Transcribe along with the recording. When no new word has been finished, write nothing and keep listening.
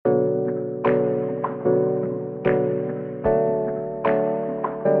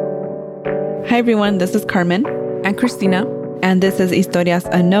Hi everyone, this is Carmen. And Christina. And this is Historias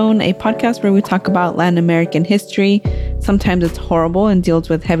Unknown, a podcast where we talk about Latin American history. Sometimes it's horrible and deals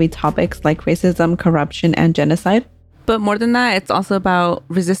with heavy topics like racism, corruption, and genocide. But more than that, it's also about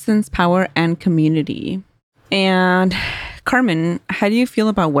resistance, power, and community. And Carmen, how do you feel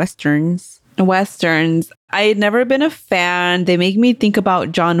about Westerns? Westerns. I had never been a fan. They make me think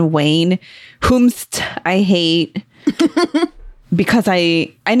about John Wayne, whomst I hate. Because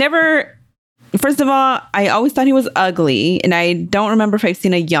I never... First of all, I always thought he was ugly, and I don't remember if I've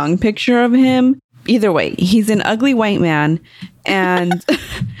seen a young picture of him. Either way, he's an ugly white man. And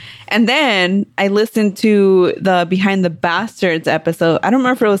and then I listened to the Behind the Bastards episode. I don't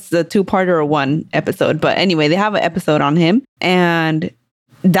remember if it was the two-parter or one episode, but anyway, they have an episode on him, and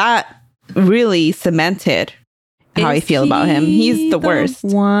that really cemented how I feel about him. He's the worst.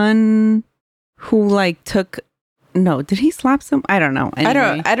 One who took... No, did he slap some? I don't know.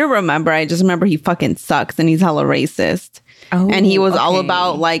 Anyway. I don't remember. I just remember he fucking sucks and he's hella racist. Oh, and he was all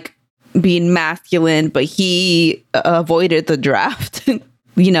about being masculine, but he avoided the draft.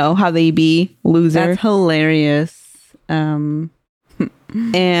 You know how they be, loser. That's hilarious. And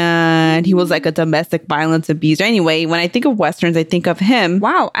he was like a domestic violence abuser. Anyway, when I think of Westerns, I think of him.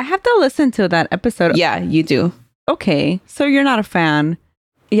 Wow, I have to listen to that episode. Yeah, you do. Okay, so you're not a fan.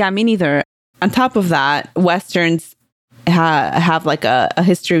 Yeah, me neither. On top of that, Westerns have a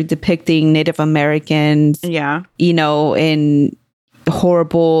history of depicting Native Americans, in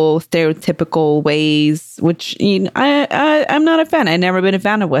horrible, stereotypical ways, which I'm not a fan. I've never been a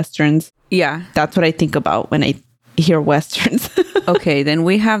fan of Westerns. Yeah. That's what I think about when I hear Westerns. Okay, then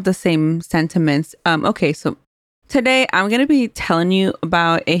we have the same sentiments. Okay, so today I'm going to be telling you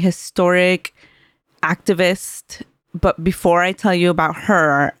about a historic activist. But before I tell you about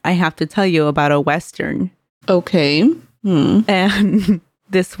her, I have to tell you about a Western. Okay. And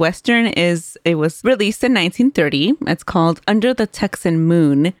this Western it was released in 1930. It's called Under the Texan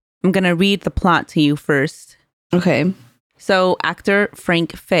Moon. I'm going to read the plot to you first. Okay. So actor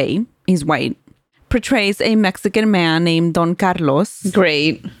Frank Fay, he's white, portrays a Mexican man named Don Carlos.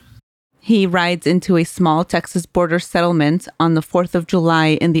 Great. He rides into a small Texas border settlement on the 4th of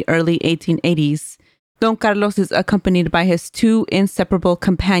July in the early 1880s. Don Carlos is accompanied by his two inseparable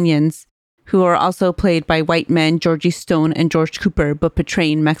companions, who are also played by white men Georgie Stone and George Cooper, but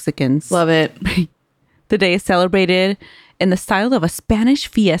portraying Mexicans. Love it. The day is celebrated in the style of a Spanish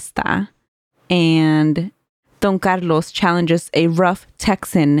fiesta, and Don Carlos challenges a rough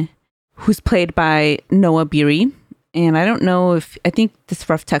Texan who's played by Noah Beery. And I don't know I think this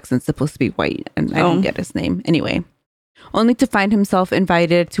rough Texan's supposed to be white, and I don't get his name. Anyway. Only to find himself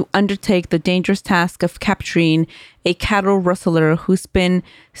invited to undertake the dangerous task of capturing a cattle rustler who's been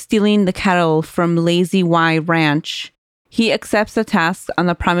stealing the cattle from Lazy Y Ranch. He accepts the task on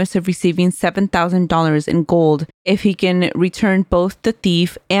the promise of receiving $7,000 in gold if he can return both the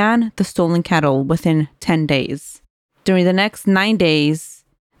thief and the stolen cattle within 10 days. During the next 9 days,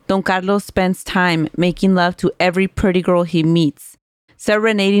 Don Carlos spends time making love to every pretty girl he meets,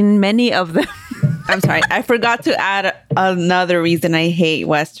 serenading many of them. I'm sorry. I forgot to add another reason I hate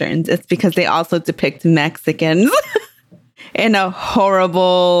Westerns. It's because they also depict Mexicans in a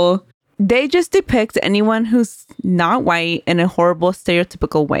horrible... They just depict anyone who's not white in a horrible,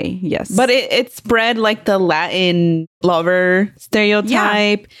 stereotypical way. Yes. But it spread the Latin lover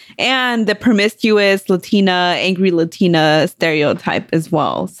stereotype and the promiscuous Latina, angry Latina stereotype as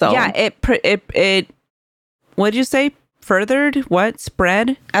well. So yeah, it what'd you say? Furthered? What?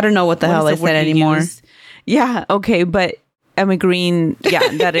 Spread? I don't know what the hell I said anymore. Yeah, okay, but I'm agreeing,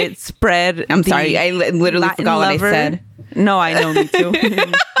 that it spread. I'm sorry, I literally Latin forgot what I said. No, I know, me too.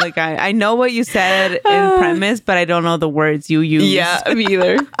 I know what you said in premise, but I don't know the words you used. Yeah, me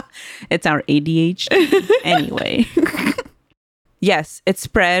either. It's our ADHD. Anyway. Yes, it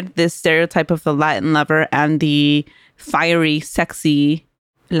spread this stereotype of the Latin lover and the fiery, sexy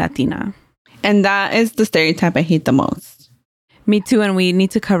Latina. And that is the stereotype I hate the most. Me too, and we need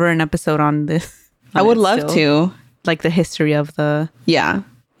to cover an episode on this. I would love to. The history of the... Yeah.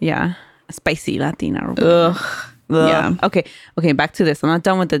 Yeah. Spicy Latina. Or Ugh. Yeah. Okay, back to this. I'm not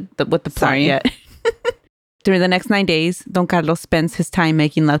done with the plot yet. During the next 9 days, Don Carlos spends his time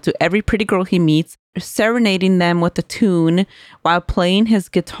making love to every pretty girl he meets, serenading them with a tune while playing his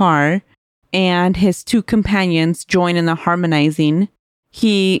guitar, and his two companions join in the harmonizing.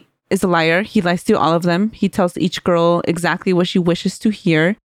 He is a liar. He lies to all of them. He tells each girl exactly what she wishes to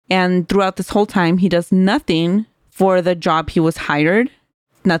hear. And throughout this whole time, he does nothing for the job he was hired,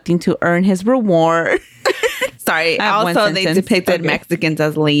 nothing to earn his reward. Sorry. Also, they depicted Mexicans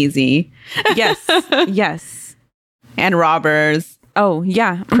as lazy. Yes. Yes. And robbers. Oh,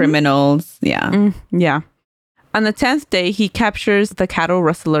 yeah. criminals. Yeah. Yeah. On the 10th day, he captures the cattle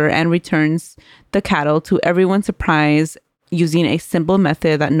rustler and returns the cattle to everyone's surprise using a simple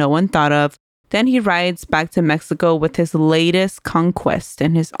method that no one thought of. Then he rides back to Mexico with his latest conquest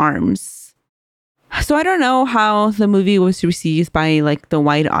in his arms. So I don't know how the movie was received by like the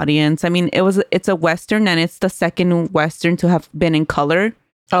white audience. I mean, it's a Western, and it's the second Western to have been in color.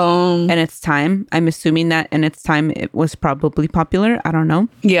 In its time. I'm assuming that in its time it was probably popular. I don't know.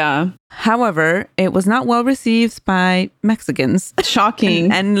 Yeah. However, it was not well received by Mexicans. Shocking.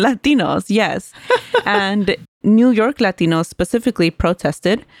 and Latinos, yes. And New York Latinos specifically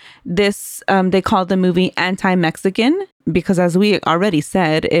protested. This, they called the movie anti-Mexican because, as we already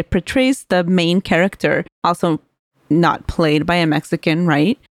said, it portrays the main character, also not played by a Mexican,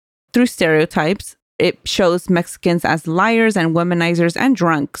 right? Through stereotypes. It shows Mexicans as liars and womanizers and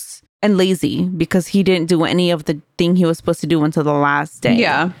drunks and lazy because he didn't do any of the thing he was supposed to do until the last day.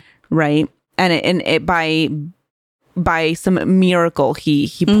 Yeah. Right. And it by some miracle,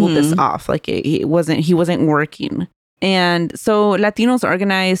 he pulled this off. Like he wasn't working. And so Latinos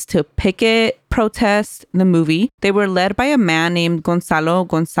organized to picket, protest the movie. They were led by a man named Gonzalo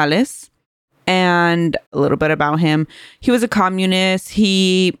Gonzalez. And a little bit about him. He was a communist.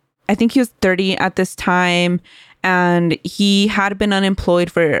 I think he was 30 at this time, and he had been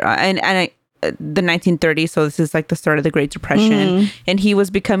unemployed for the 1930s. So this is like the start of the Great Depression, and he was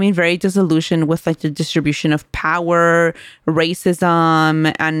becoming very disillusioned with like the distribution of power,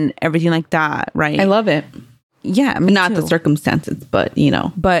 racism, and everything like that. Right? I love it. Yeah, not the circumstances, but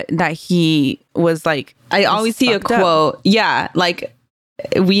but that he was like. I always see a quote. Yeah, like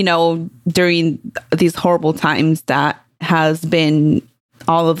we know during these horrible times that has been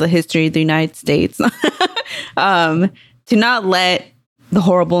all of the history of the United States, to not let the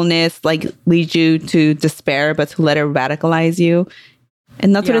horribleness like lead you to despair, but to let it radicalize you.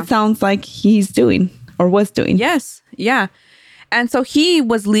 And that's what it sounds like he's doing or was doing. Yes. Yeah. And so he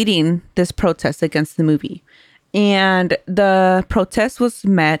was leading this protest against the movie. And the protest was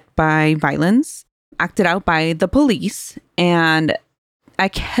met by violence, acted out by the police. And I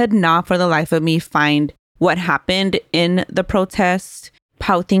could not for the life of me find what happened in the protest,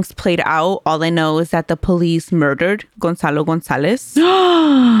 how things played out. All I know is that the police murdered Gonzalo Gonzalez.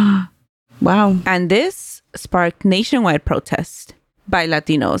 Wow. And this sparked nationwide protest by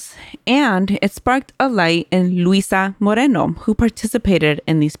Latinos. And it sparked a light in Luisa Moreno, who participated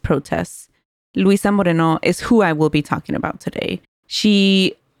in these protests. Luisa Moreno is who I will be talking about today.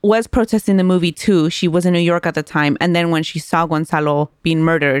 She was protesting the movie too. She was in New York at the time. And then when she saw Gonzalo being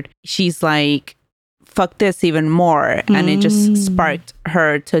murdered, she's like, fuck this even more. And it just sparked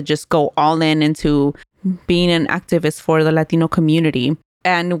her to just go all in into being an activist for the Latino community.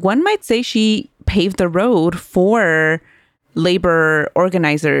 And one might say she paved the road for labor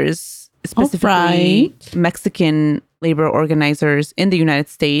organizers, specifically Mexican labor organizers in the United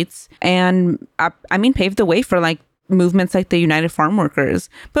States. And I mean, paved the way for like movements like the United Farm Workers.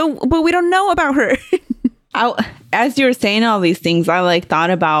 But we don't know about her. As you were saying all these things, I like thought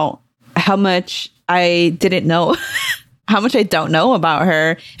about how much I didn't know, how much I don't know about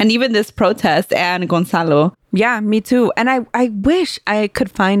her, and even this protest and Gonzalo. Yeah, me too. And I wish I could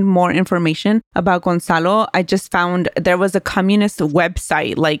find more information about Gonzalo. I just found there was a communist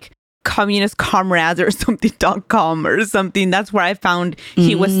website, like Communist Comrades or something.com or something. That's where I found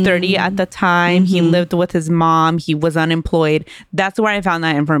he was 30 at the time. He lived with his mom. He was unemployed. That's where I found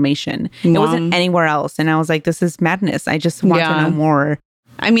that information. It wasn't anywhere else. And I was like, this is madness. I just want to know more.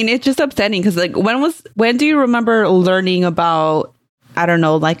 I mean, it's just upsetting because like when do you remember learning about, I don't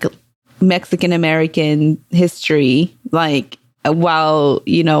know, like Mexican American history, like while,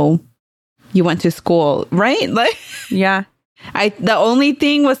 you went to school, right? Like, yeah. The only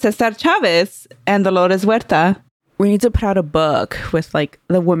thing was Cesar Chavez and Dolores Huerta. We need to put out a book with like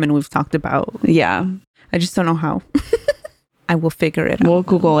the women we've talked about. Yeah. I just don't know how. I will figure it out. We'll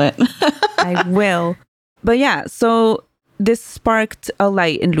Google it. I will. But yeah, so this sparked a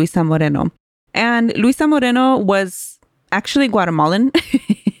light in Luisa Moreno. And Luisa Moreno was actually Guatemalan.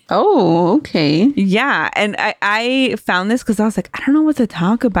 Oh, okay. Yeah. And I found this because I was like, I don't know what to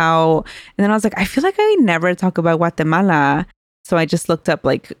talk about. And then I was like, I feel like I never talk about Guatemala. So I just looked up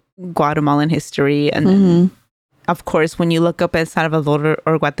like Guatemalan history. And then, of course, when you look up El Salvador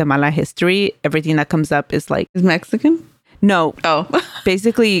or Guatemala history, everything that comes up is like... Is Mexican? No. Oh.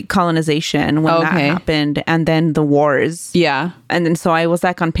 Basically colonization when that happened, and then the wars. Yeah. And then so I was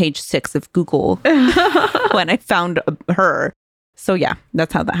like on page 6 of Google when I found her. So yeah,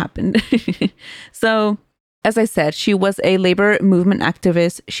 that's how that happened. So as I said, she was a labor movement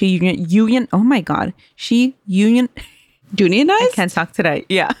activist. She union. Oh my God. She union. Unionized? I can't talk today.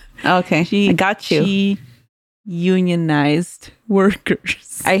 Yeah. Okay. I got you. She unionized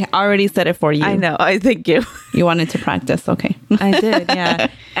workers. I already said it for you. I know. I thank you. You wanted to practice. Okay. I did, yeah.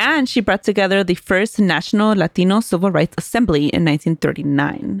 And she brought together the first National Latino Civil Rights Assembly in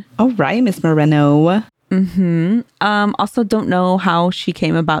 1939. All right, Miss Moreno. Also don't know how she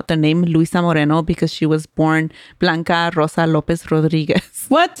came about the name Luisa Moreno because she was born Blanca Rosa Lopez Rodriguez.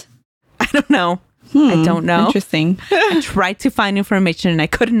 What? I don't know. I don't know. Interesting. I tried to find information and I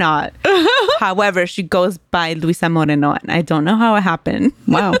could not. However, she goes by Luisa Moreno and I don't know how it happened.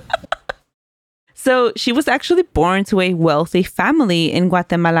 Wow. So she was actually born to a wealthy family in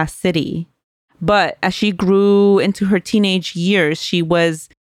Guatemala City. But as she grew into her teenage years, she was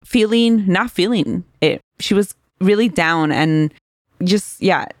not feeling it. She was really down and just,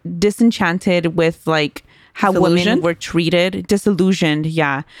 disenchanted with like how women were treated, disillusioned,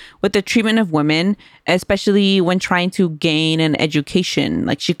 with the treatment of women, especially when trying to gain an education.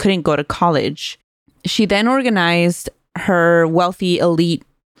 Like she couldn't go to college. She then organized her wealthy elite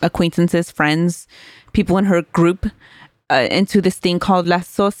acquaintances, friends, people in her group into this thing called La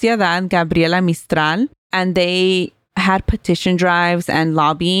Sociedad Gabriela Mistral. And they had petition drives and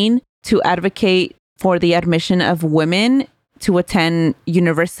lobbying to advocate for the admission of women to attend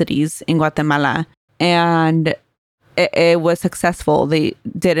universities in Guatemala. And it was successful. They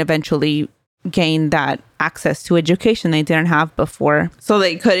did eventually gain that access to education they didn't have before. So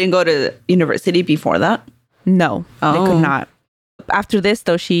they couldn't go to university before that? No, they could not. After this,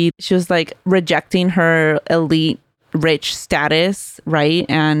 though, she was like rejecting her elite rich status, right?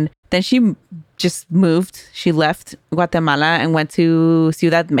 And then she just moved. She left Guatemala and went to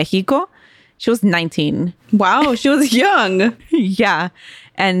Ciudad Mexico. She was 19. Wow, she was young. Yeah.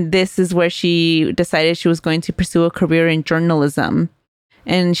 And this is where she decided she was going to pursue a career in journalism.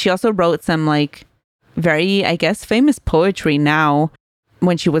 And she also wrote some like very, I guess, famous poetry now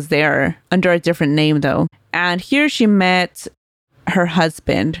when she was there under a different name, though. And here she met her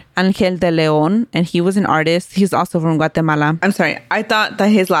husband, Ángel de León, and he was an artist. He's also from Guatemala. I'm sorry. I thought that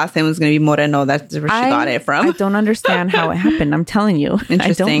his last name was going to be Moreno. That's where she got it from. I don't understand how it happened. I'm telling you.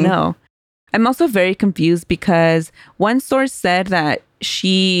 I don't know. I'm also very confused because one source said that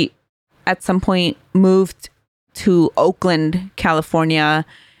she at some point moved to Oakland, California,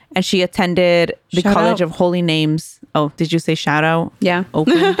 and she attended the College of Holy Names. Oh, did you say shout out? Yeah.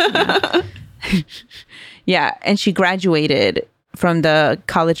 Oakland? Yeah. Yeah. And she graduated from the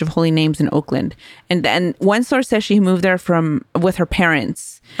College of Holy Names in Oakland. And then one source says she moved there with her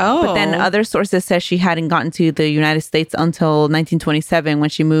parents. Oh. But then other sources says she hadn't gotten to the United States until 1927 when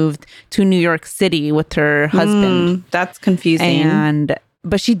she moved to New York City with her husband. That's confusing.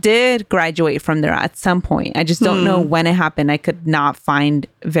 But she did graduate from there at some point. I just don't know when it happened. I could not find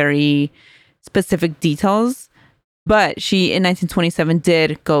very specific details. But she, in 1927,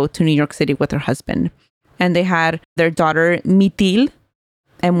 did go to New York City with her husband. And they had their daughter, Mytyl,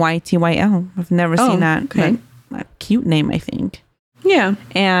 Mytyl. I've never seen that. Okay. A cute name, I think. Yeah.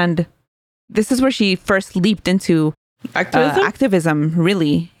 And this is where she first leaped into activism,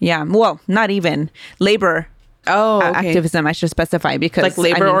 really. Yeah. Well, not even. Labor activism, I should specify, because like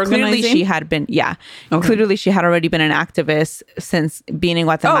labor organizing? Clearly she had been, clearly she had already been an activist since being in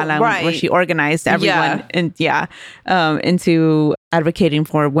Guatemala, where she organized everyone into advocating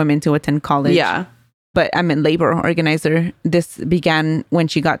for women to attend college. Yeah. But I'm a labor organizer. This began when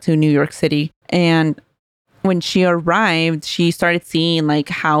she got to New York City. And when she arrived, she started seeing like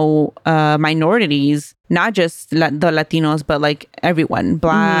how minorities, not just the Latinos, but like everyone,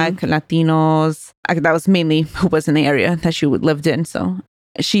 Black, Latinos, that was mainly who was in the area that she lived in. So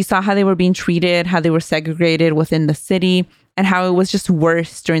she saw how they were being treated, how they were segregated within the city, and how it was just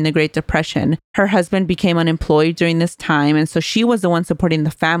worse during the Great Depression. Her husband became unemployed during this time. And so she was the one supporting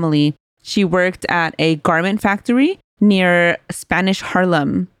the family. She worked at a garment factory near Spanish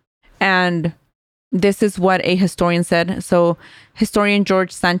Harlem. And this is what a historian said. So historian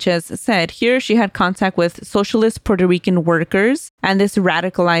George Sanchez said, here she had contact with socialist Puerto Rican workers, and this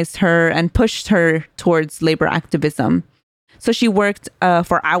radicalized her and pushed her towards labor activism. So she worked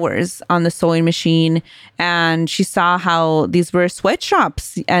for hours on the sewing machine, and she saw how these were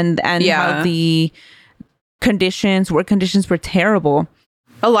sweatshops and how the work conditions were terrible.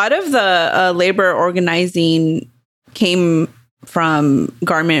 A lot of the labor organizing came from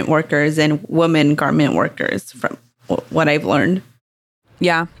garment workers and women garment workers, from what I've learned.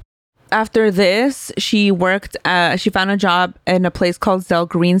 Yeah. After this, she found a job in a place called Zell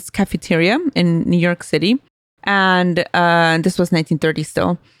Green's Cafeteria in New York City. And this was 1930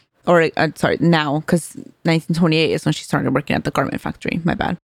 still. Or, now, because 1928 is when she started working at the garment factory. My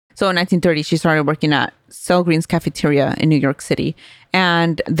bad. So in 1930, she started working at Selgreen's cafeteria in New York City.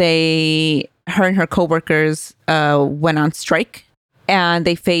 And her and her coworkers went on strike. And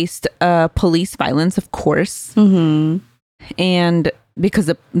they faced police violence, of course. Mm-hmm. And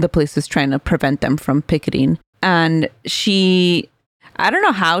because the police was trying to prevent them from picketing. And I don't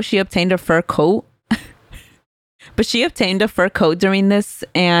know how she obtained a fur coat. But she obtained a fur coat during this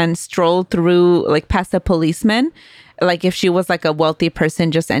and strolled through, like, past a policeman. Like, if she was, like, a wealthy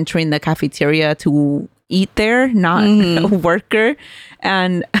person just entering the cafeteria to eat there, not a worker.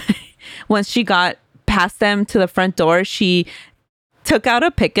 And once she got past them to the front door, she took out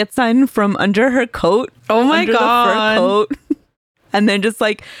a picket sign from under her coat. Oh, my under God. The fur coat, and then just,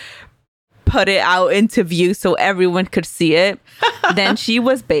 like, put it out into view so everyone could see it. Then she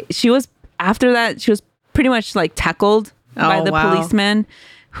was after that, she was pretty much like tackled by the policeman,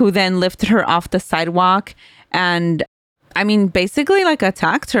 who then lifted her off the sidewalk and, I mean, basically like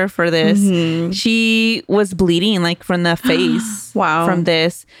attacked her for this. Mm-hmm. She was bleeding like from the face from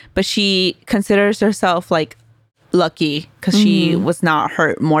this, but she considers herself like lucky because she was not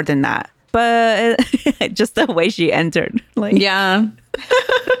hurt more than that. But just the way she entered, like, yeah,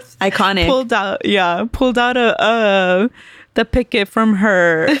 iconic. Pulled out the picket from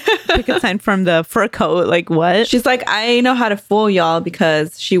her picket sign from the fur coat. Like, what? She's like, I know how to fool y'all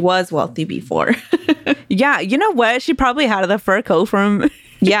because she was wealthy before. Yeah, you know what? She probably had the fur coat from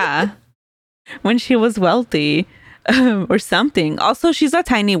when she was wealthy. Or something. Also, she's a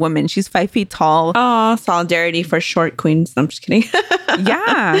tiny woman. She's 5 feet tall. Oh, solidarity for short queens. I'm just kidding.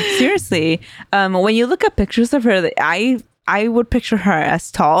 Yeah, seriously. When you look at pictures of her, I would picture her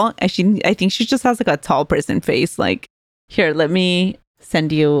as tall. And I think she just has like a tall person face. Like, here, let me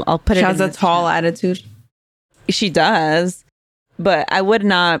send you. I'll put it. She has a tall attitude. She does, but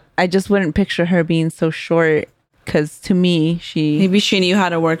I just wouldn't picture her being so short. Because to me, maybe she knew how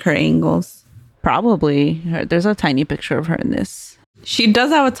to work her angles. Probably. There's a tiny picture of her in this. She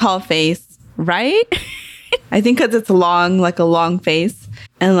does have a tall face. Right? I think because it's long, like a long face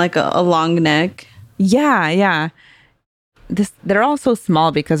and like a long neck. Yeah. They're all so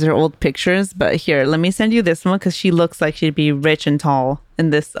small because they're old pictures. But here, let me send you this one because she looks like she'd be rich and tall in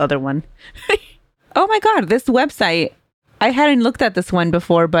this other one. Oh my God, this website. I hadn't looked at this one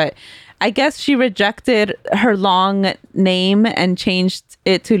before, but I guess she rejected her long name and changed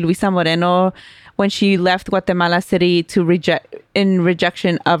it to Luisa Moreno when she left Guatemala City in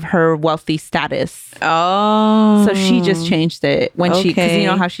rejection of her wealthy status. Oh. So she just changed it when because you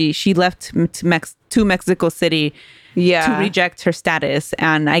know how she left to Mexico City to reject her status.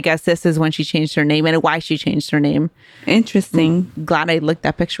 And I guess this is when she changed her name and why she changed her name. Interesting. Glad I looked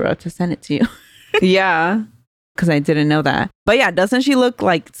that picture up to send it to you. Yeah. Because I didn't know that. But yeah, doesn't she look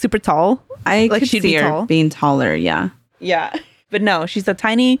like super tall? I like could see her tall. Being taller, yeah. Yeah. But no, she's a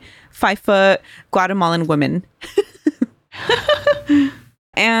tiny 5-foot Guatemalan woman.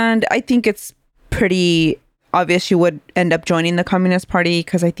 And I think it's pretty obvious she would end up joining the Communist Party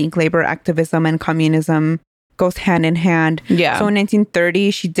because I think labor activism and communism goes hand in hand. Yeah. So in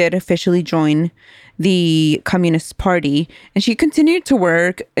 1930, she did officially join the Communist Party. And she continued to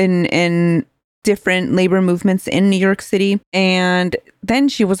work in different labor movements in New York City. And then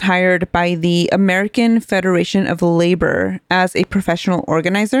she was hired by the American Federation of Labor as a professional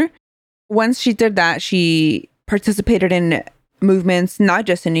organizer. Once she did that, she participated in movements, not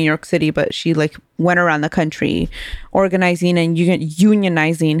just in New York City, but she like went around the country organizing and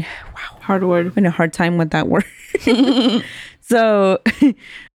unionizing. Wow. Hard word. I'm having a hard time with that word. So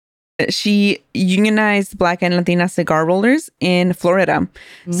she unionized Black and Latina cigar rollers in Florida.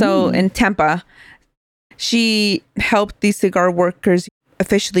 So in Tampa, she helped these cigar workers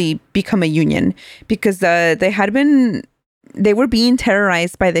officially become a union because they were being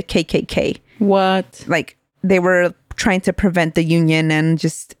terrorized by the KKK. What? Like they were trying to prevent the union and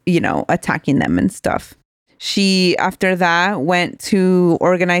just, attacking them and stuff. She, after that, went to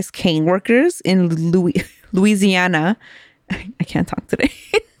organize cane workers in Louisiana. I can't talk today.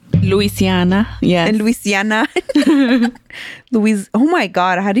 Louisiana. Yes. In Louisiana. Oh my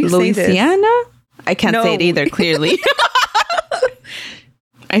God. How do you say this? Louisiana? I can't say it either, clearly.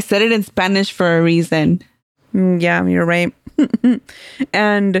 I said it in Spanish for a reason. Yeah, you're right.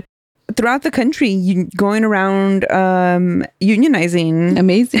 And throughout the country, going around unionizing.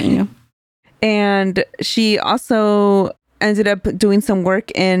 Amazing. And she also ended up doing some work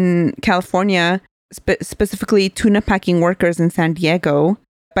in California, specifically tuna packing workers in San Diego.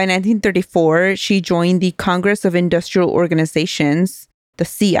 By 1934, she joined the Congress of Industrial Organizations, the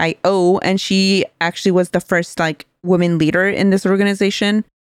CIO, and she actually was the first woman leader in this organization.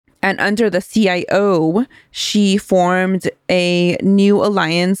 And under the CIO, she formed a new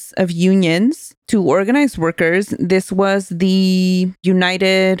alliance of unions to organize workers. This was the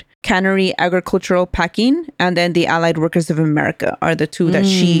United Cannery Agricultural Packing and then the Allied Workers of America are the two that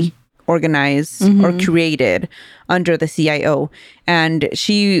she organized or created under the CIO. And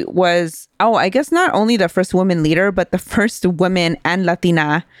she was, I guess not only the first woman leader, but the first woman and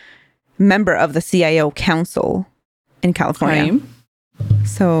Latina member of the CIO Council in California. Okay.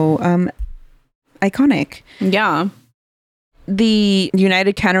 So, iconic. Yeah. The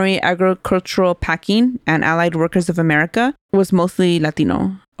United Cannery Agricultural Packing and Allied Workers of America was mostly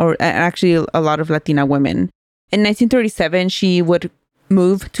Latino, or actually a lot of Latina women. In 1937, she would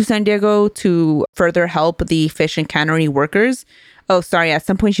move to San Diego to further help the fish and cannery workers. Oh, sorry. At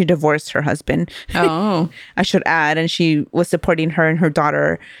some point, she divorced her husband. Oh. I should add. And she was supporting her and her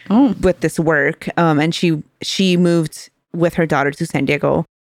daughter with this work. And she moved with her daughter to San Diego.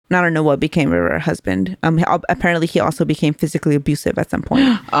 And I don't know what became of her husband. Apparently, he also became physically abusive at some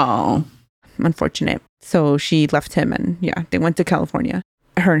point. Oh. Unfortunate. So she left him and they went to California,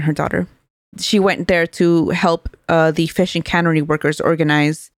 her and her daughter. She went there to help the fish and cannery workers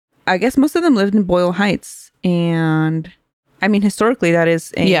organize. I guess most of them lived in Boyle Heights. And I mean, historically, that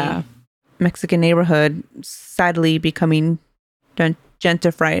is a Mexican neighborhood, sadly becoming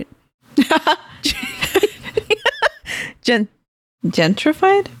gentrified.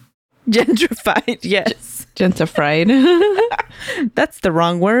 Gentrified? Gentrified, yes. Gentrified. That's the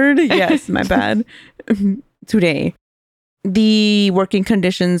wrong word. Yes, my bad. Today. The working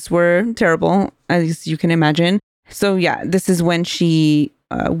conditions were terrible, as you can imagine. So this is when she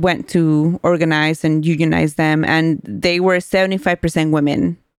went to organize and unionize them. And they were 75%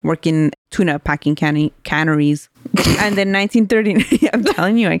 women working tuna packing canneries. And then 1930, I'm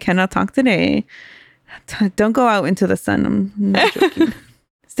telling you, I cannot talk today. Don't go out into the sun. I'm not joking.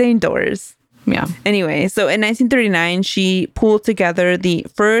 Stay indoors. Yeah. Anyway, so in 1939, she pulled together the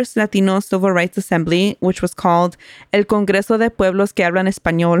first Latino Civil Rights Assembly, which was called El Congreso de Pueblos que Hablan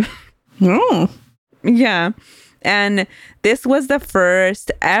Español. Oh. Yeah. And this was the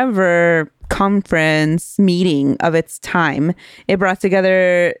first ever conference meeting of its time. It brought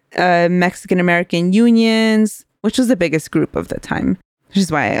together Mexican-American unions, which was the biggest group of the time. Which is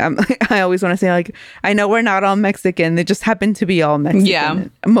why I always want to say, like, I know we're not all Mexican. They just happen to be all Mexican. Yeah.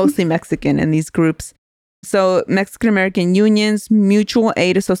 Mostly Mexican in these groups. So Mexican-American unions, mutual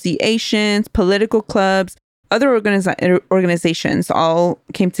aid associations, political clubs, other organizations all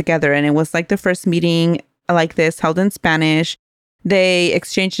came together. And it was like the first meeting like this held in Spanish. They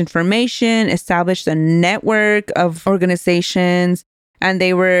exchanged information, established a network of organizations, and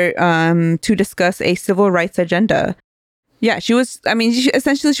they were to discuss a civil rights agenda. Yeah, she was,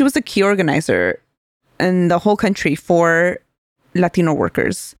 essentially she was a key organizer in the whole country for Latino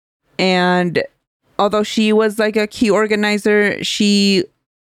workers. And although she was like a key organizer, she,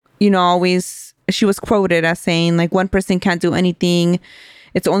 she was quoted as saying, like, one person can't do anything.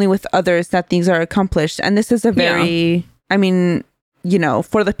 It's only with others that things are accomplished. And this is a very,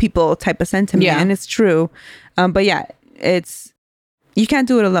 for the people type of sentiment. Yeah. And it's true. But you can't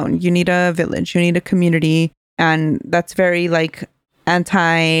do it alone. You need a village. You need a community. And that's very like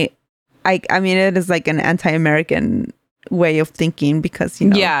it is like an anti-American way of thinking because,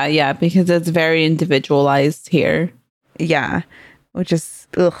 Yeah, because it's very individualized here. Yeah, which is,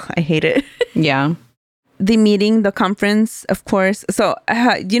 I hate it. Yeah. The conference, of course. So,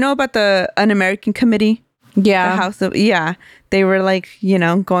 do you know about the Un-American Committee? Yeah. The House of, they were like,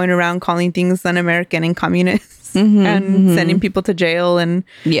 going around calling things un-American and communist and sending people to jail. And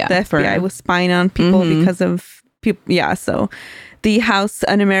the FBI was spying on people because of people. Yeah. So the House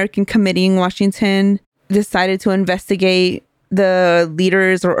Un-American Committee in Washington decided to investigate the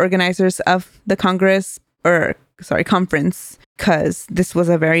leaders or organizers of the conference, because this was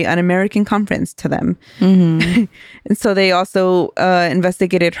a very un-American conference to them. And so they also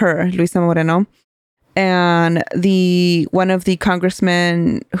investigated her, Luisa Moreno. And one of the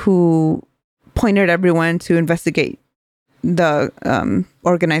congressmen who pointed everyone to investigate the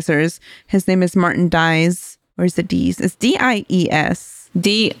organizers, his name is Martin Dies. Where's the D's? It's Dies.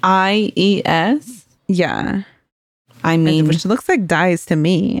 Dies? Yeah. Which looks like Dies to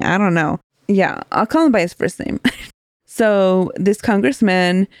me. I don't know. Yeah, I'll call him by his first name. So this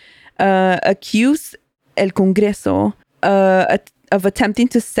congressman accused El Congreso of attempting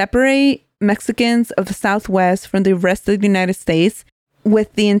to separate Mexicans of the Southwest from the rest of the United States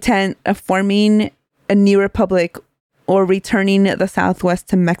with the intent of forming a new republic or returning the Southwest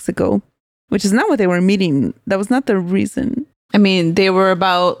to Mexico, which is not what they were meeting. That was not the reason. They were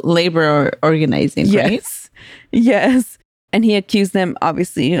about labor organizing, right? Yes. And he accused them,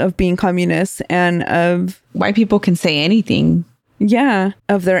 obviously, of being communists and of... White people can say anything. Yeah,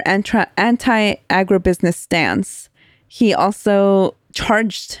 of their anti-agribusiness stance. He also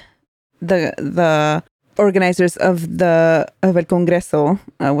charged the organizers of El Congreso,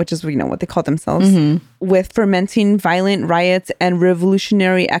 which is, what they call themselves, with fermenting violent riots and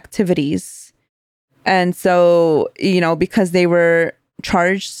revolutionary activities. And so, because they were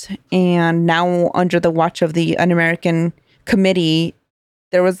charged and now under the watch of the Un-American Committee,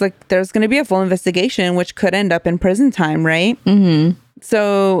 there's going to be a full investigation, which could end up in prison time, right? Mm-hmm.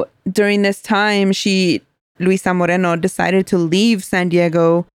 So during this time, Luisa Moreno decided to leave San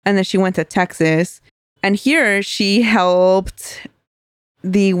Diego, and then she went to Texas. And here she helped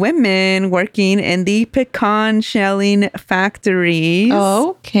the women working in the pecan shelling factories.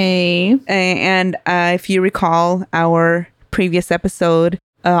 Okay. And if you recall our previous episode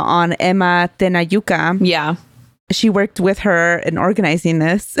on Emma Tenayuca. Yeah. She worked with her in organizing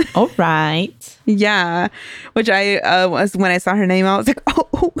this. All right. Yeah. Which I was, when I saw her name, I was like,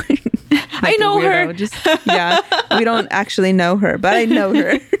 oh. I know her. Yeah. We don't actually know her, but I know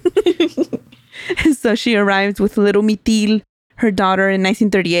her. So she arrived with little Mitil, her daughter, in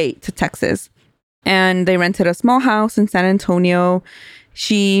 1938 to Texas. And they rented a small house in San Antonio.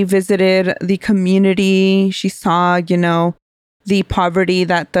 She visited the community. She saw, the poverty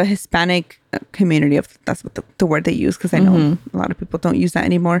that the Hispanic community of, that's what the word they use, because I know a lot of people don't use that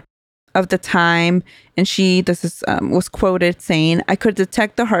anymore, of the time. And was quoted saying, "I could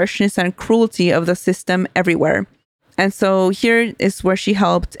detect the harshness and cruelty of the system everywhere." And so here is where she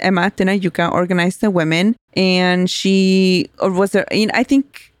helped Emma Tenayuca organize the women. And I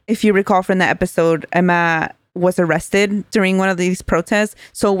think if you recall from the episode, Emma was arrested during one of these protests.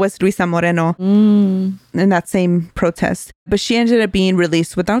 So was Luisa Moreno in that same protest. But she ended up being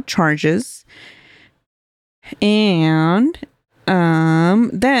released without charges. And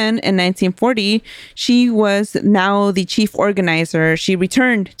then in 1940, she was now the chief organizer. She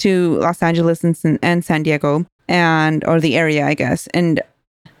returned to Los Angeles and San Diego, or the area, I guess. And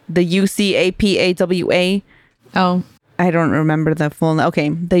the UCAPAWA. Oh. I don't remember the full name. Okay.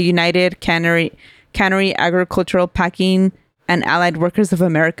 The United Cannery Agricultural Packing and Allied Workers of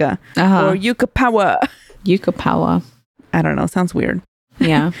America, or UCAPAWA. UCAPAWA. I don't know. Sounds weird.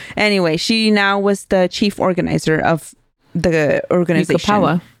 Yeah. Anyway, she now was the chief organizer of the organization.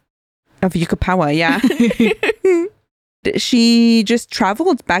 UCAPAWA. Of UCAPAWA, yeah. She just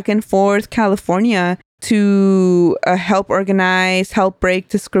traveled back and forth California to help break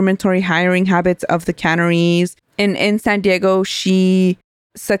discriminatory hiring habits of the canneries. In San Diego, she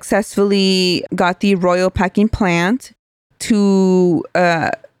successfully got the Royal Packing Plant to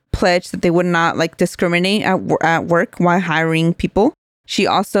pledge that they would not discriminate at work while hiring people. She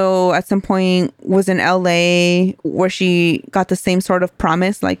also at some point was in LA where she got the same sort of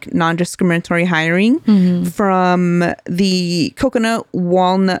promise, non-discriminatory hiring from the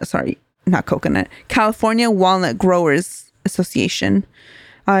California Walnut Growers Association.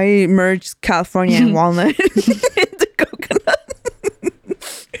 I merged California and walnut into coconut.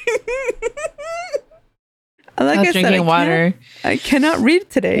 I was drinking water. I cannot read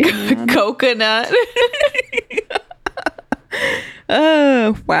today. Coconut.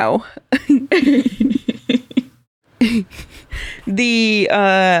 Oh, wow. The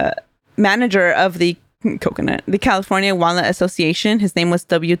manager of the California Walnut Association, his name was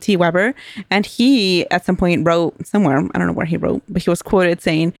W.T. Weber, and he at some point wrote somewhere, I don't know where he wrote, but he was quoted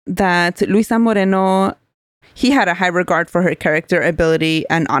saying that Luisa Moreno, he had a high regard for her character, ability,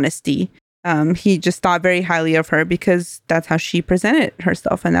 and honesty. He just thought very highly of her because that's how she presented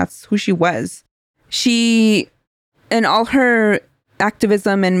herself and that's who she was. She, in all her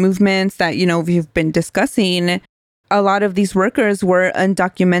activism and movements that, we've been discussing, a lot of these workers were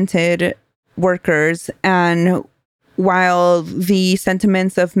undocumented workers. And while the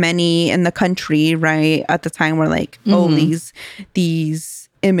sentiments of many in the country, right, at the time were these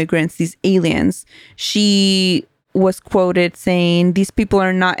immigrants, these aliens, she was quoted saying, "These people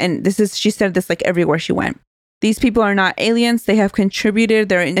are not," and she said this everywhere she went, "These people are not aliens. They have contributed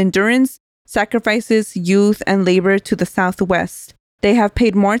their endurance, sacrifices, youth, and labor to the Southwest. They have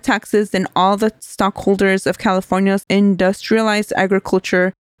paid more taxes than all the stockholders of California's industrialized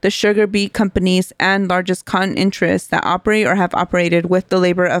agriculture, the sugar beet companies, and largest cotton interests that operate or have operated with the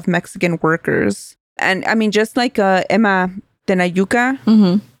labor of Mexican workers." And I mean, just like Emma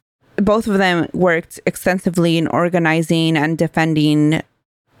Tenayuca, both of them worked extensively in organizing and defending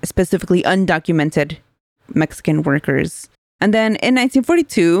specifically undocumented Mexican workers. And then in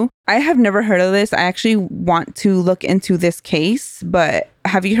 1942, I have never heard of this. I actually want to look into this case, but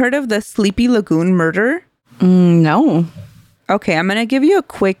have you heard of the Sleepy Lagoon murder? No. Okay, I'm going to give you a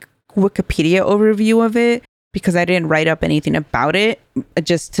quick Wikipedia overview of it because I didn't write up anything about it,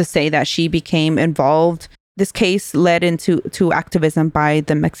 just to say that she became involved. This case led into activism by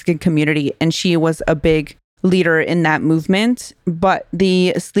the Mexican community, and she was a big leader in that movement. But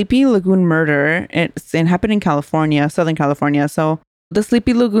the Sleepy Lagoon murder, it happened in California, Southern California. So the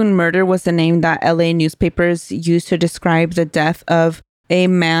Sleepy Lagoon murder was the name that LA newspapers used to describe the death of a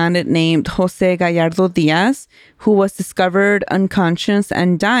man named Jose Gallardo Diaz, who was discovered unconscious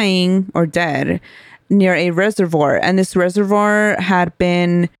and dying or dead near a reservoir. And this reservoir had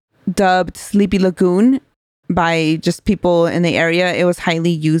been dubbed Sleepy Lagoon by just people in the area. It was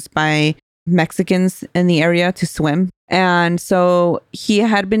highly used by Mexicans in the area to swim. And so he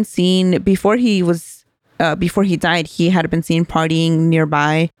had been seen before he died, he had been seen partying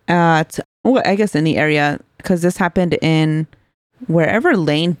nearby at, well, I guess in the area, because this happened in wherever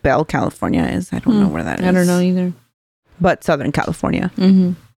Lane Bell, California is. I don't know where that is. I don't know either. But Southern California.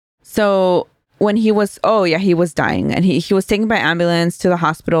 Mm-hmm. So when he was dying, and he was taken by ambulance to the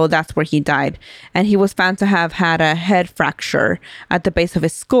hospital. That's where he died. And he was found to have had a head fracture at the base of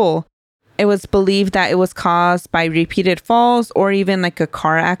his skull. It was believed that it was caused by repeated falls or even like a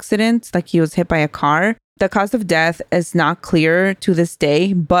car accident, like he was hit by a car. The cause of death is not clear to this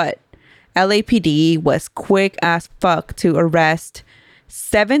day, but LAPD was quick as fuck to arrest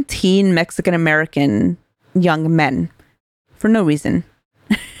 17 Mexican-American young men for no reason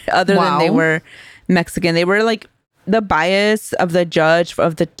other than they were Mexican. They were like, the bias of the judge,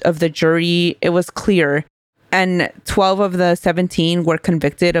 of the jury, it was clear. And 12 of the 17 were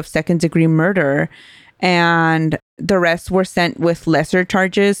convicted of second-degree murder, and the rest were sent with lesser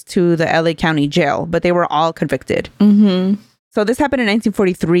charges to the LA County Jail, but they were all convicted. Mm-hmm. So this happened in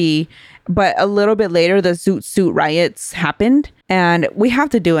 1943, but a little bit later, the Zoot Suit riots happened, and we have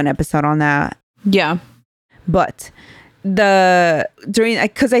to do an episode on that. Yeah. But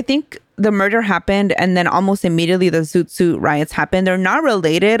because I think the murder happened and then almost immediately the Zoot Suit riots happened. They're not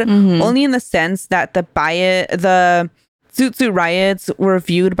related, only in the sense that the Zoot Suit riots were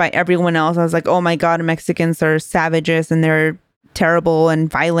viewed by everyone else as like, oh my God, Mexicans are savages and they're terrible and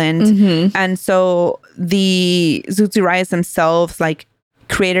violent. Mm-hmm. And so the Zoot Suit riots themselves like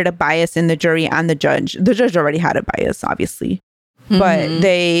created a bias in the jury and the judge. The judge already had a bias, obviously. Mm-hmm.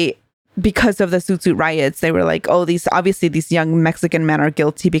 But because of the Zoot Suit riots, they were like, oh, these young Mexican men are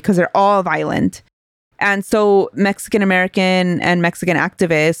guilty because they're all violent. And so Mexican American and Mexican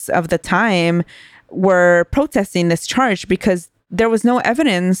activists of the time were protesting this charge because there was no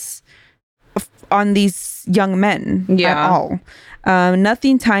evidence on these young men at all.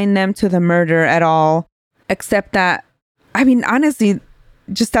 Nothing tying them to the murder at all, except that, I mean, honestly,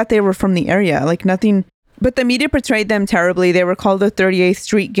 just that they were from the area, like nothing. But the media portrayed them terribly. They were called the 38th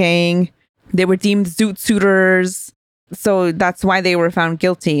Street Gang. They were deemed Zoot Suiters. So that's why they were found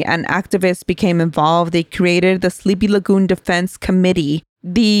guilty. And activists became involved. They created the Sleepy Lagoon Defense Committee.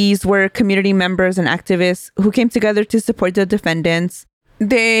 These were community members and activists who came together to support the defendants.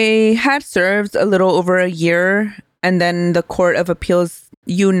 They had served a little over a year, and then the Court of Appeals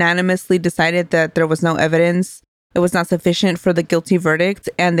unanimously decided that there was no evidence. It was not sufficient for the guilty verdict,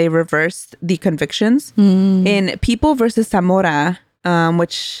 and they reversed the convictions. In People versus Zamora,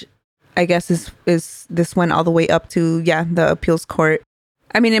 which I guess is this went all the way up to the appeals court.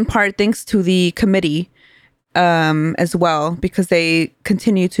 I mean, in part thanks to the committee as well, because they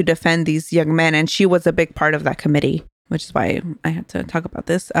continue to defend these young men, and she was a big part of that committee, which is why I had to talk about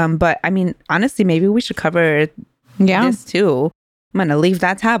this. But I mean, honestly, maybe we should cover this too. I'm going to leave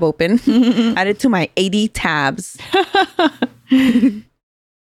that tab open. Add it to my 80 tabs.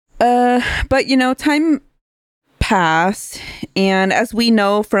 But, time passed. And as we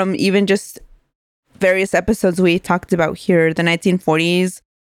know from even just various episodes we talked about here, the 1940s,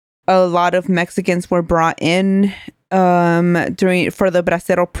 a lot of Mexicans were brought in for the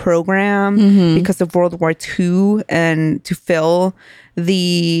Bracero program because of World War II and to fill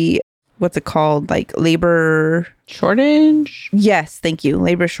the... what's it called? Like labor shortage? Yes, thank you.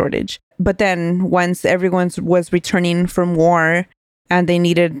 Labor shortage. But then once everyone was returning from war and they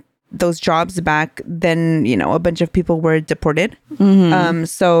needed those jobs back, then, a bunch of people were deported.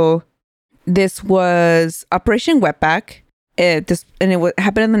 So this was Operation Wetback. It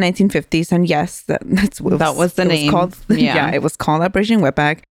happened in the 1950s. And yes, that was the name. It was called Operation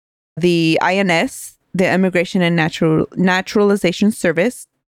Wetback. The INS, the Immigration and Naturalization Service,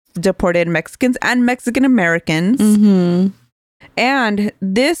 deported Mexicans and Mexican Americans. And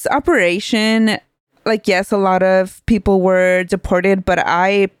this operation, like, yes, a lot of people were deported, but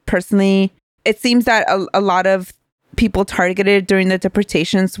I personally, it seems that a lot of people targeted during the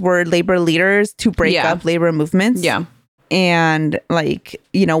deportations were labor leaders to break up labor movements. And like,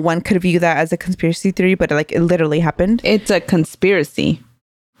 you know, one could view that as a conspiracy theory, but like it literally happened. It's a conspiracy.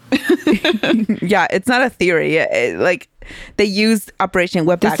 Yeah, it's not a theory. Like they used Operation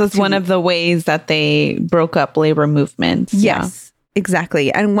Wetback. This was one of the ways that they broke up labor movements. Yes,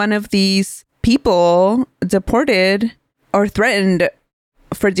 exactly. And one of these people deported or threatened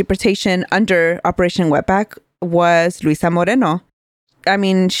for deportation under Operation Wetback was Luisa Moreno. I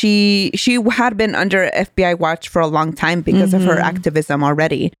mean, she had been under FBI watch for a long time because of her activism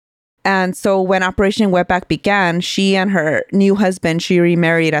already. And so when Operation Wetback began, she and her new husband, she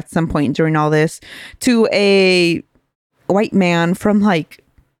remarried at some point during all this to a white man from like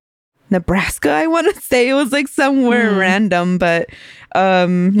Nebraska, I want to say. It was like somewhere random, but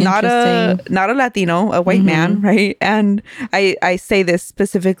not a Latino, a white man, right? And I say this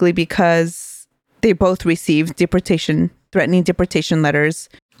specifically because they both received threatening deportation letters.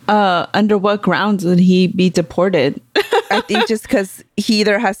 Under what grounds would he be deported? I think just because he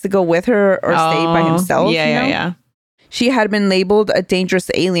either has to go with her or stay by himself. Yeah. She had been labeled a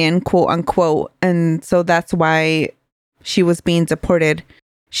dangerous alien, quote unquote. And so that's why she was being deported.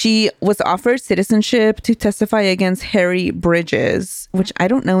 She was offered citizenship to testify against Harry Bridges, which I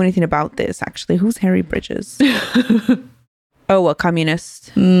don't know anything about this, actually. Who's Harry Bridges? Oh, a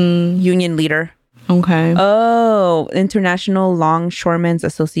communist union leader. Okay. Oh, International Longshoremen's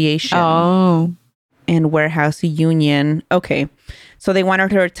Association. Oh. And Warehouse Union. Okay. So they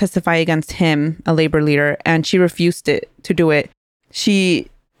wanted her to testify against him, a labor leader, and she refused to do it. She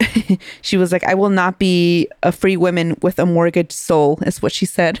was like, I will not be a free woman with a mortgaged soul, is what she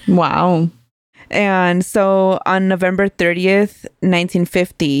said. Wow. And so on November 30th,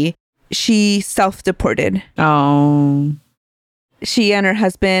 1950, she self-deported. Oh. She and her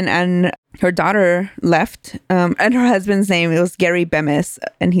husband and her daughter left. And her husband's name, it was Gary Bemis,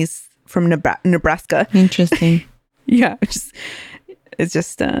 and he's from Nebraska. Interesting. Yeah. It's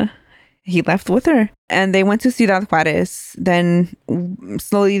just he left with her. And they went to Ciudad Juarez. Then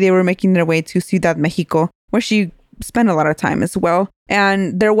slowly they were making their way to Ciudad Mexico, where she spent a lot of time as well.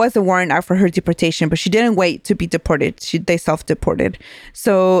 And there was a warrant out for her deportation, but she didn't wait to be deported. They self-deported.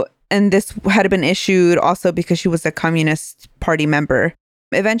 So, and this had been issued also because she was a Communist Party member.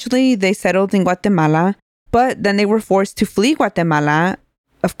 Eventually, they settled in Guatemala, but then they were forced to flee Guatemala,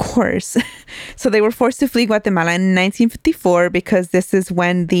 of course. So they were forced to flee Guatemala in 1954 because this is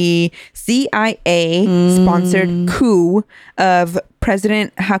when the CIA sponsored coup of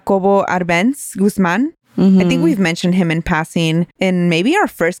President Jacobo Arbenz Guzman. I think we've mentioned him in passing in maybe our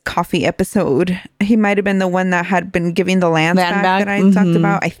first coffee episode. He might have been the one that had been giving the land back that I talked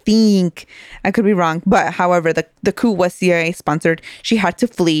about. I think. I could be wrong. But however, the coup was CIA sponsored. She had to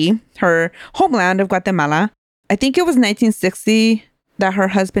flee her homeland of Guatemala. I think it was 1960 that her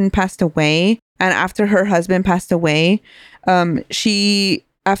husband passed away. And after her husband passed away, she...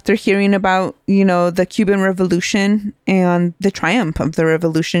 After hearing about, the Cuban Revolution and the triumph of the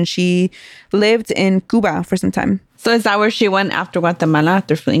revolution, she lived in Cuba for some time. So is that where she went after Guatemala,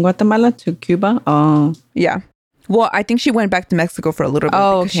 after fleeing Guatemala to Cuba? Oh. Yeah. Well, I think she went back to Mexico for a little bit.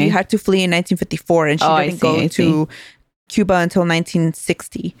 Oh, because she had to flee in 1954 and she didn't go to Cuba until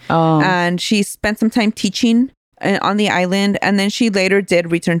 1960. Oh. And she spent some time teaching on the island. And then she later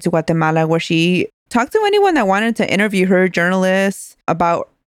did return to Guatemala, where she talked to anyone that wanted to interview her, journalists, about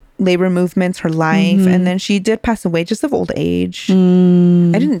labor movements, her life. And then she did pass away just of old age. I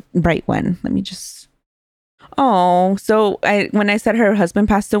didn't write when. Let me just... Oh, so when I said her husband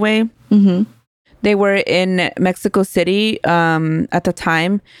passed away, they were in Mexico City at the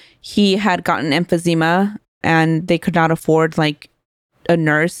time. He had gotten emphysema and they could not afford like a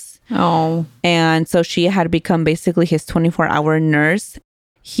nurse. Oh. And so she had become basically his 24-hour nurse.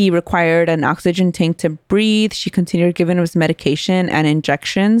 He required an oxygen tank to breathe. She continued giving him his medication and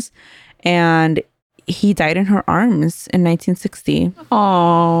injections. And he died in her arms in 1960.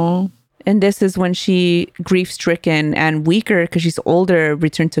 Oh. And this is when she, grief-stricken and weaker because she's older,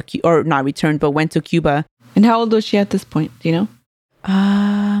 went to Cuba. And how old was she at this point? Do you know?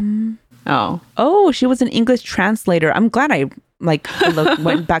 Oh, she was an English translator. I'm glad I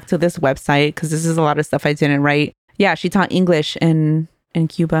went back to this website because this is a lot of stuff I didn't write. Yeah, she taught English in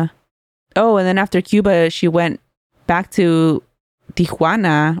Cuba. Oh, and then after Cuba, she went back to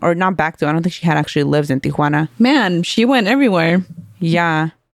Tijuana, or not back to, I don't think she had actually lived in Tijuana. Man, she went everywhere.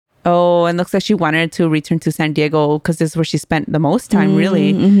 Yeah. Oh, and looks like she wanted to return to San Diego because this is where she spent the most time,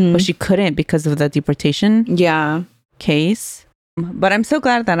 really. But she couldn't because of the deportation case. But I'm so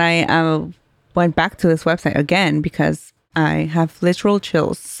glad that I went back to this website again because I have literal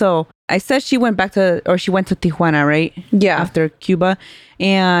chills. So I said she went to Tijuana, right? Yeah. After Cuba.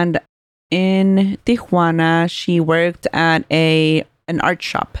 And in Tijuana. She worked at an art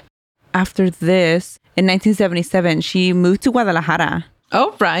shop. After this, in 1977, she moved to Guadalajara.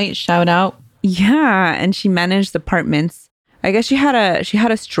 Oh, right. Shout out. Yeah, and she managed apartments. I guess she had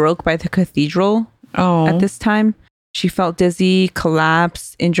a stroke by the cathedral at this time. She felt dizzy,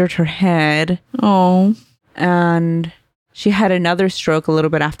 collapsed, injured her head. Oh. And she had another stroke a little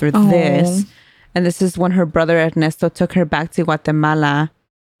bit after this. And this is when her brother Ernesto took her back to Guatemala.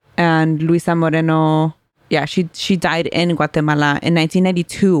 And Luisa Moreno, she died in Guatemala in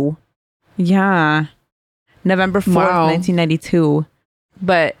 1992. Yeah. November 4th, 1992.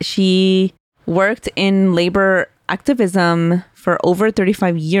 But she worked in labor activism for over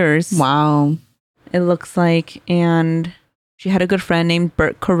 35 years. Wow. It looks like. And she had a good friend named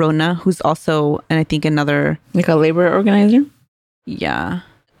Bert Corona, who's also, and I think another... Like a labor organizer? Yeah.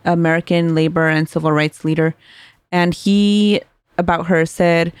 American labor and civil rights leader. And he, about her,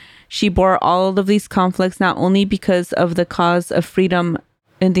 said she bore all of these conflicts not only because of the cause of freedom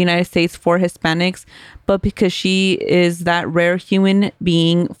in the United States for Hispanics, but because she is that rare human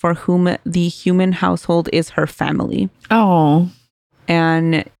being for whom the human household is her family. Oh.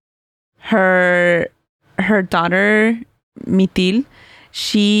 And her daughter, Mitil,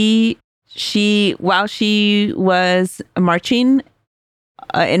 she while she was marching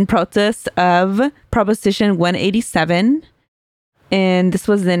in protest of Proposition 187, and this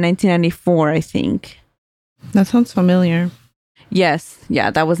was in 1994, I think. That sounds familiar. Yes.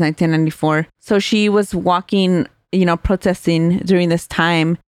 Yeah, that was 1994. So she was walking, protesting during this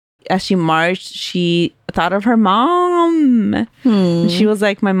time. As she marched, she thought of her mom. She was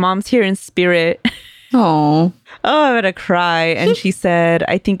like, my mom's here in spirit. Oh. Oh, I'm gonna cry. And she said,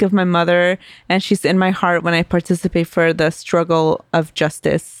 I think of my mother and she's in my heart when I participate for the struggle of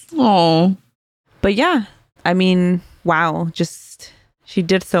justice. Oh. But yeah, I mean, wow. Just, she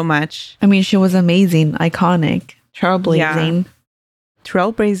did so much. I mean, she was amazing, iconic, trailblazing. Yeah.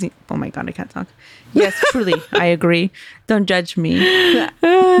 Trailblazing. Oh my God, I can't talk. Yes, truly. I agree. Don't judge me.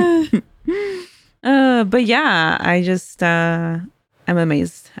 But yeah, I just, I'm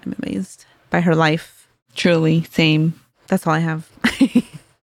amazed. I'm amazed by her life. Truly, same. That's all I have.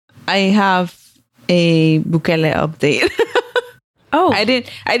 I have a Bukele update. Oh, I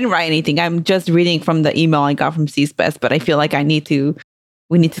didn't write anything. I'm just reading from the email I got from CSPES, but I feel like we need to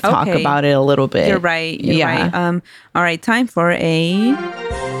talk about it a little bit. You're right. You're right. All right, time for a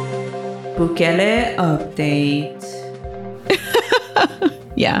Bukele update.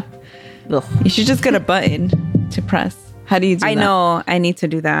 Yeah. Ugh. You should just get a button to press. How do you do that? I know. I need to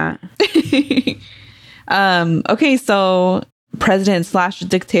do that. Okay, so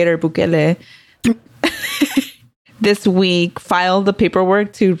President/dictator Bukele this week filed the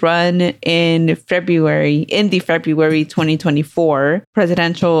paperwork to run in the February 2024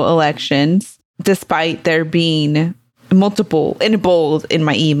 presidential elections, despite there being multiple, in bold in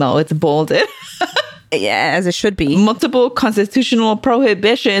my email, it's bolded. Yeah, as it should be. Multiple constitutional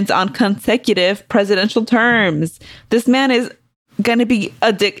prohibitions on consecutive presidential terms. This man is going to be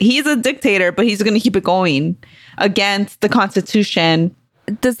he's a dictator, but he's going to keep it going against the Constitution.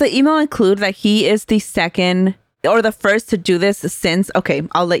 Does the email include that he is the second or the first to do this since? Okay,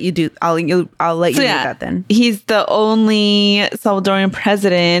 I'll let you do that then. He's the only Salvadoran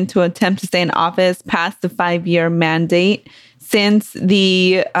president to attempt to stay in office past the 5-year mandate since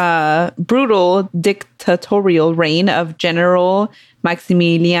the brutal dictatorial reign of General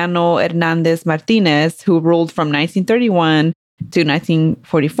Maximiliano Hernandez Martinez, who ruled from 1931 to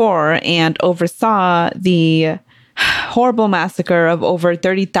 1944 and oversaw the horrible massacre of over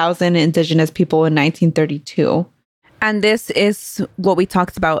 30,000 indigenous people in 1932. And this is what we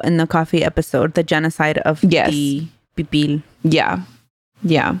talked about in the coffee episode, the genocide of the Pipil. Yeah.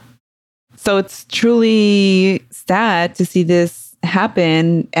 Yeah. So it's truly sad to see this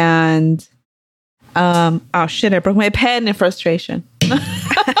happen. And, oh shit, I broke my pen in frustration.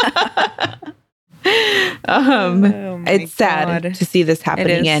 It's sad to see this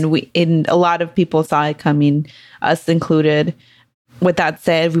happening. And a lot of people saw it coming, us included. With that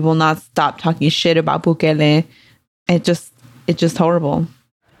said, we will not stop talking shit about Bukele. It's just horrible.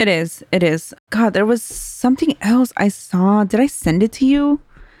 It is. God, there was something else I saw. Did I send it to you?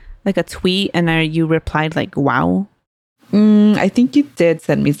 Like a tweet, and you replied like, wow. I think you did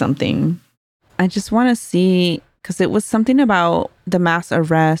send me something. I just want to see, because it was something about the mass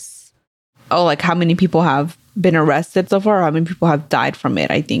arrests. Oh, like how many people have been arrested so far? Or how many people have died from it,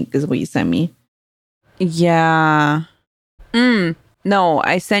 I think is what you sent me. Yeah. No,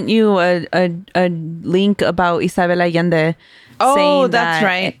 I sent you a link about Isabel Allende. Oh, that's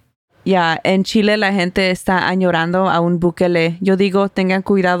right. Yeah, en Chile la gente está añorando a un Bukele. Yo digo, tengan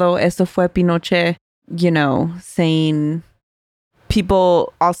cuidado, eso fue Pinochet, saying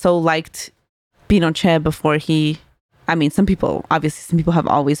people also liked Pinochet before some people have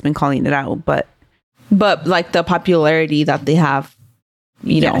always been calling it out, but like the popularity that they have,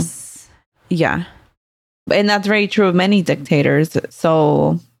 yes. Yeah. And that's very true of many dictators.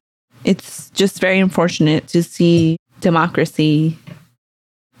 So it's just very unfortunate to see democracy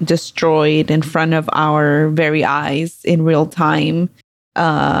destroyed in front of our very eyes in real time,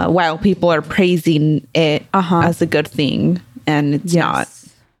 while people are praising it as a good thing, and it's not.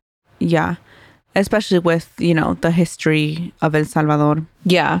 Yeah, especially with the history of El Salvador.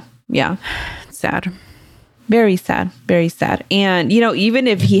 Yeah, Sad, very sad, very sad. And even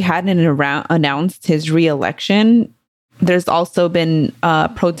if he hadn't announced his re-election, there's also been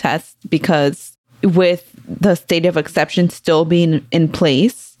protests because with the state of exception still being in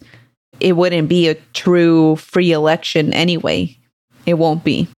place, it wouldn't be a true free election anyway. It won't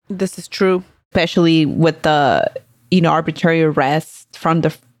be. This is true. Especially with the, arbitrary arrest from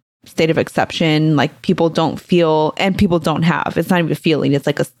the state of exception. Like, people don't feel, and people don't have, it's not even a feeling, it's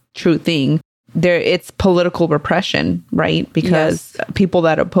like a true thing. It's political repression, right? Because people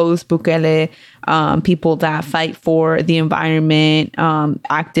that oppose Bukele, people that fight for the environment,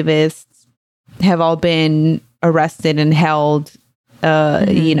 activists have all been arrested and held,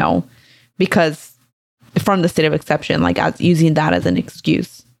 because from the state of exception, like as using that as an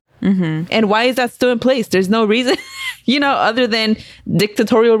excuse. Mm-hmm. And why is that still in place? There's no reason, other than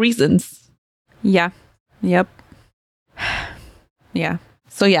dictatorial reasons. Yeah. Yep. Yeah.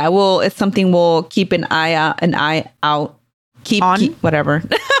 So yeah, it's something we'll keep an eye out. Keep whatever.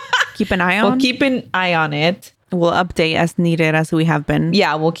 Keep an eye on. We'll keep an eye on it. We'll update as needed, as we have been.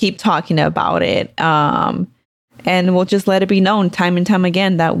 Yeah, we'll keep talking about it. And we'll just let it be known time and time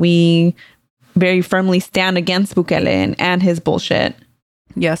again that we very firmly stand against Bukele and his bullshit.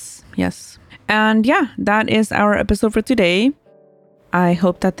 Yes. And yeah, that is our episode for today. I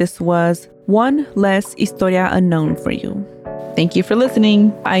hope that this was one less Historia Unknown for you. Thank you for listening.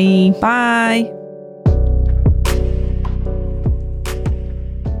 Bye. Bye.